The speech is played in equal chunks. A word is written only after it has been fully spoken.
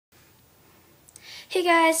Hey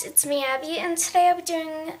guys, it's me Abby, and today I'll be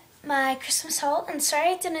doing my Christmas haul. And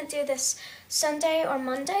sorry I didn't do this Sunday or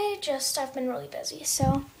Monday, just I've been really busy.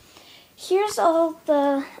 So here's all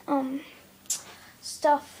the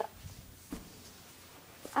stuff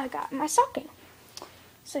I got in my stocking.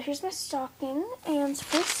 So here's my stocking, and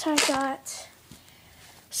first I got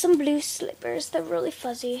some blue slippers. They're really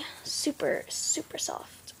fuzzy, super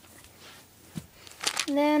soft.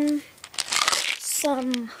 And then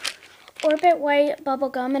some Orbit White bubble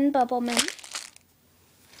gum and bubble mint.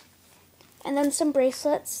 And then some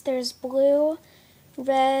bracelets. There's blue,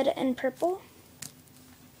 red, and purple.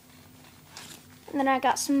 And then I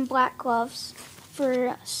got some black gloves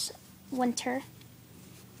for winter.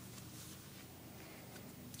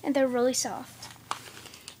 And they're really soft.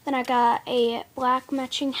 Then I got a black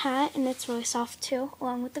matching hat, and it's really soft too,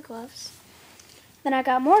 along with the gloves. Then I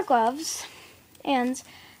got more gloves, and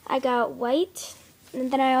I got white. And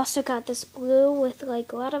then I also got this blue with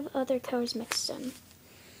like a lot of other colors mixed in.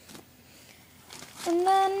 And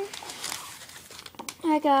then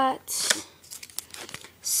I got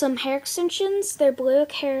some hair extensions. They're blue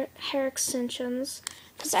hair extensions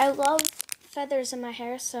because I love feathers in my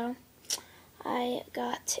hair, so I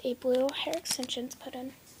got a blue hair extension to put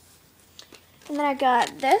in. And then I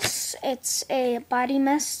got this. It's a body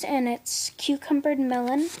mist, and it's cucumbered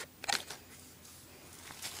melon.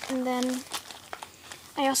 And then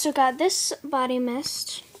I also got this body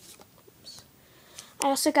mist. I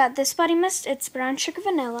also got this body mist. It's brown sugar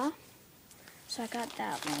vanilla. So I got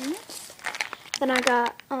that one. Then I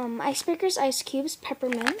got Icebreakers Ice Cubes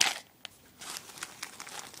Peppermint.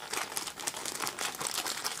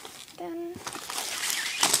 Then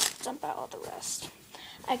dump out all the rest.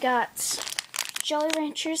 I got Jolly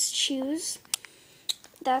Ranchers Chews.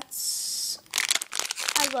 I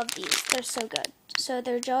love these. They're so good. So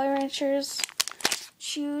they're Jolly Ranchers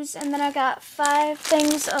Chews, and then I got 5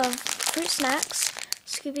 things of fruit snacks,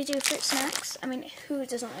 Scooby-Doo fruit snacks. I mean, who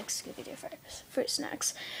doesn't like Scooby-Doo fruit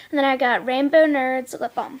snacks? And then I got Rainbow Nerds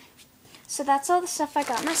lip balm. So that's all the stuff I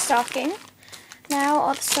got in my stocking. Now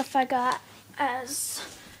all the stuff I got as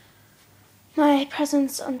my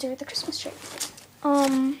presents under the Christmas tree.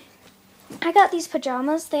 I got these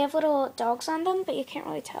pajamas. They have little dogs on them, but you can't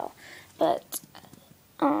really tell. But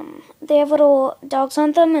they have little dogs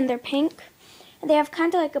on them, and they're pink. They have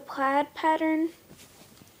kind of like a plaid pattern.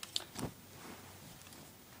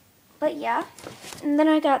 But yeah. And then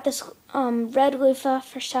I got this red loofah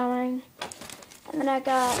for showering. And then I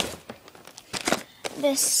got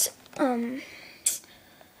this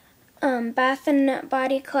Bath and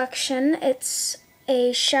Body collection. It's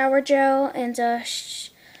a shower gel and a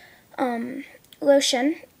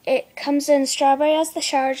lotion. It comes in strawberry as the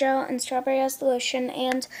shower gel and strawberry as the lotion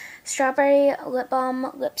and strawberry lip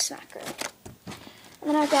balm lip smacker. And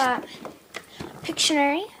then I got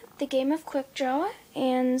Pictionary, the game of quick draw,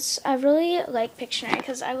 and I really like Pictionary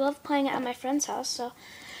because I love playing it at my friend's house, so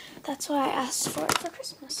that's why I asked for it for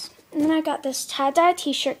Christmas. And then I got this tie-dye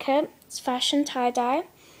t-shirt kit. It's fashion tie-dye,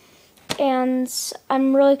 and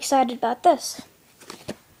I'm really excited about this.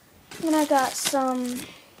 And then I got some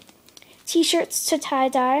t-shirts to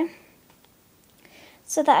tie-dye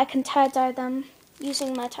so that I can tie-dye them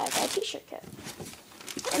using my tie-dye t-shirt kit.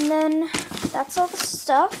 And then that's all the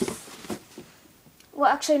stuff.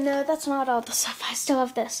 Well, actually, no, that's not all the stuff. I still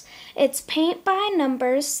have this. It's Paint by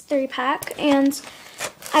Numbers 3-pack, and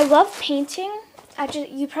I love painting.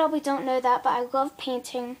 You probably don't know that, but I love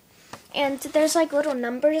painting. And there's like little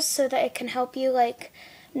numbers so that it can help you like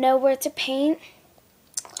know where to paint.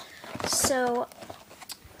 So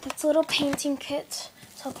that's a little painting kit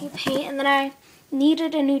to help you paint. And then I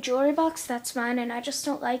needed a new jewelry box. That's mine, and I just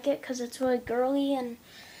don't like it because it's really girly and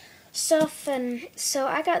stuff. And so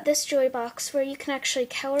I got this jewelry box where you can actually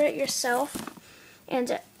color it yourself,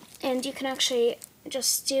 and you can actually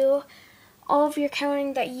just do all of your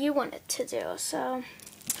coloring that you want it to do. So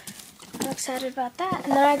I'm excited about that.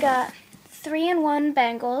 And then I got 3-in-1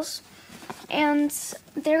 bangles, and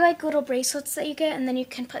they're like little bracelets that you get, and then you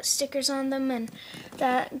can put stickers on them and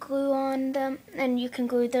that glue on them, and you can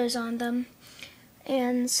glue those on them.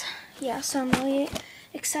 And yeah, so I'm really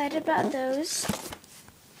excited about those.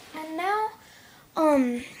 And now,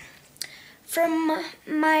 from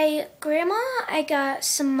my grandma, I got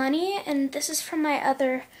some money, and this is from my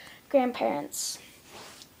other grandparents,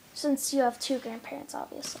 since you have 2 grandparents,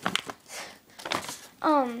 obviously.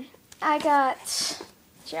 I got,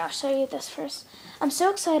 here, I'll show you this first. I'm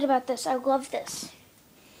so excited about this. I love this.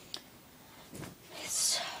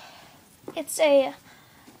 It's a,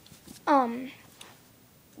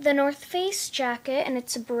 the North Face jacket, and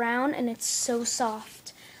it's brown, and it's so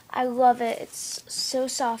soft. I love it. It's so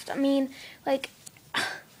soft. I mean, like,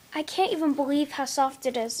 I can't even believe how soft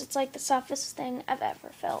it is. It's like the softest thing I've ever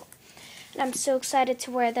felt. And I'm so excited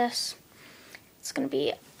to wear this. It's going to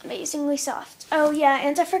be amazingly soft. Oh yeah,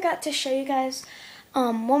 and I forgot to show you guys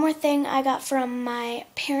one more thing I got from my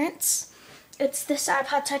parents. It's this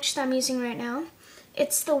iPod Touch that I'm using right now.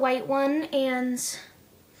 It's the white one, and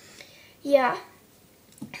yeah.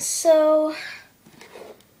 So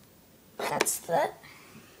that's that.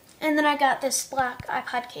 And then I got this black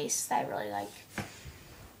iPod case that I really like.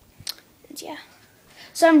 And yeah.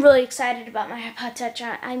 So I'm really excited about my iPod Touch.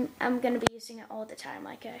 I'm going to be using it all the time.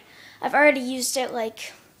 Like I've already used it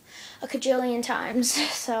like a cajillion times.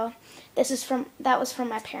 So that was from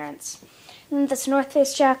my parents. And this North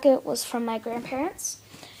Face jacket was from my grandparents.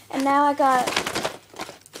 And now I got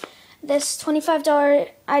this $25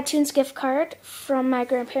 iTunes gift card from my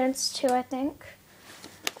grandparents too, I think.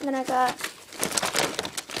 And then I got,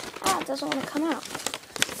 it doesn't want to come out.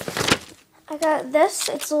 I got this.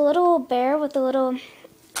 It's a little bear with a little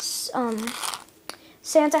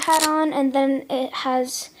Santa hat on, and then it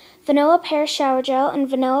has vanilla pear shower gel and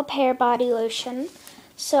vanilla pear body lotion.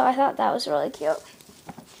 So I thought that was really cute.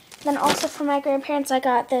 Then also for my grandparents, I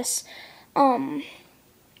got this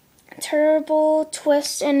turbo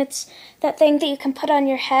twist, and it's that thing that you can put on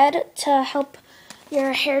your head to help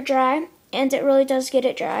your hair dry, and it really does get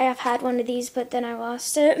it dry. I've had one of these, but then I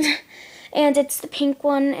lost it. And it's the pink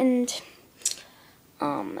one, and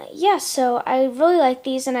yeah, so I really like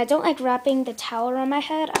these, and I don't like wrapping the towel around my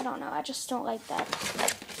head. I don't know, I just don't like that.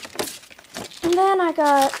 And then I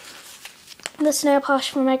got this nail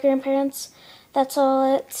polish from my grandparents. That's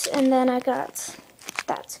all it. And then I got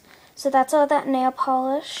that. So that's all that nail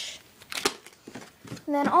polish.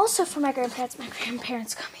 And then also for my grandparents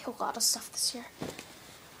got me a lot of stuff this year.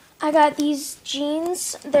 I got these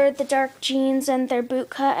jeans. They're the dark jeans, and they're boot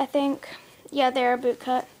cut, I think. Yeah, they're boot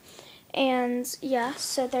cut. And yeah,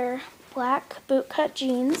 so they're black boot cut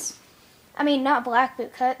jeans. I mean, not black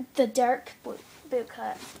boot cut, the dark boot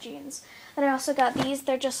cut jeans. And I also got these.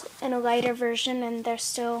 They're just in a lighter version, and they're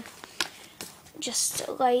still just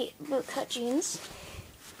light boot cut jeans.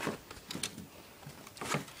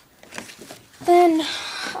 Then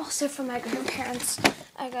also for my grandparents,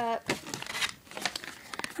 I got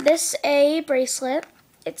this A bracelet.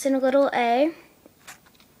 It's in a little A,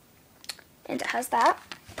 and it has that.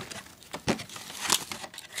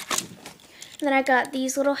 And then I got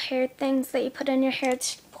these little hair things that you put in your hair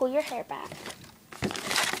to pull your hair back.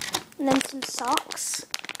 And then some socks.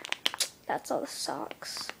 That's all the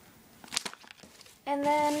socks. And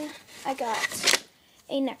then I got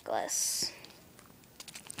a necklace.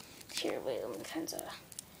 Here, wait, let me kind of...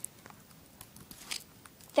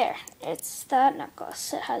 There, it's that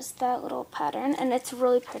necklace. It has that little pattern, and it's a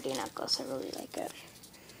really pretty necklace. I really like it.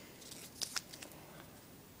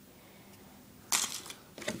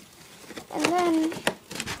 And then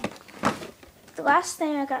the last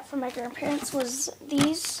thing I got from my grandparents was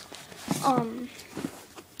these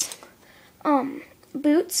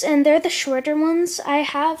boots, and they're the shorter ones. I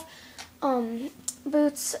have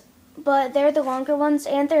boots, but they're the longer ones,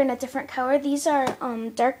 and they're in a different color. These are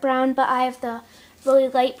dark brown, but I have the really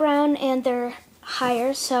light brown, and they're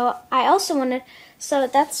higher. So I also wanted, so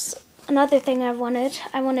that's another thing I wanted.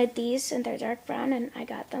 I wanted these, and they're dark brown, and I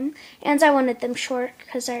got them. And I wanted them short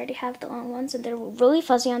because I already have the long ones, and they're really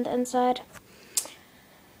fuzzy on the inside.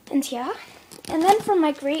 And yeah. And then from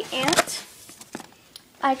my great aunt,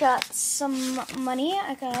 I got some money.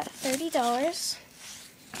 I got $30.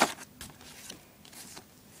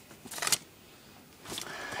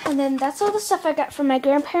 And then that's all the stuff I got from my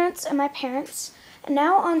grandparents and my parents. And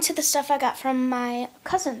now on to the stuff I got from my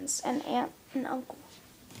cousins and aunt and uncle.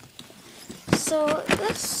 So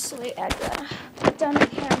this, wait, I gotta put down the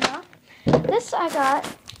camera. This I got,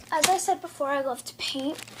 as I said before, I love to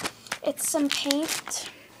paint. It's some paint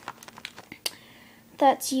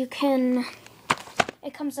that you can,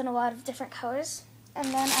 it comes in a lot of different colors. And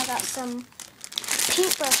then I got some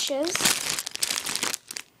paint brushes.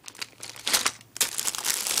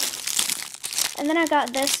 And then I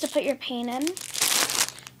got this to put your paint in.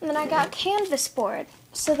 And then I got a canvas board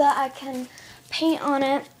so that I can paint on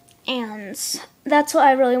it. And that's what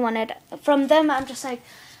I really wanted. From them, I'm just like,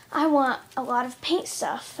 I want a lot of paint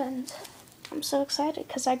stuff. And I'm so excited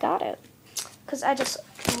because I got it. Because I just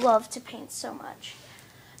love to paint so much.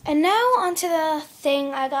 And now onto the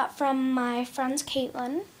thing I got from my friend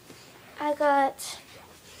Caitlin. I got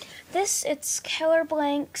this. It's color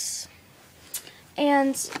blanks.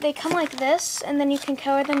 And they come like this. And then you can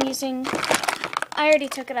color them using, I already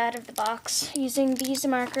took it out of the box, using these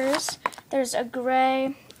markers. There's a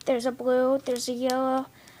gray. There's a blue, there's a yellow,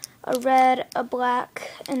 a red, a black,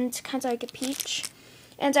 and kind of like a peach.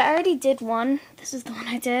 And I already did one. This is the one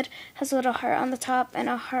I did. Has a little heart on the top and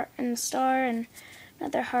a heart and a star and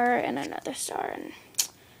another heart and another star. And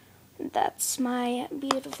that's my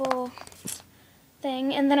beautiful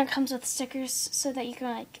thing. And then it comes with stickers so that you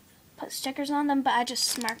can like put stickers on them. But I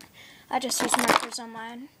just use markers on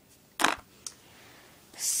mine.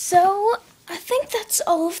 So I think that's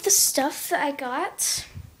all of the stuff that I got.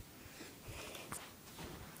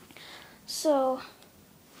 So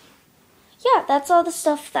yeah, that's all the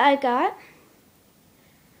stuff that I got.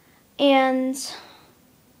 And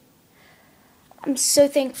I'm so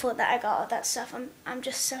thankful that I got all that stuff. I'm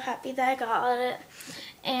just so happy that I got all of it.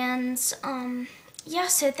 And yeah,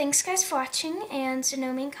 so thanks guys for watching, and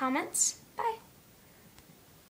no mean comments.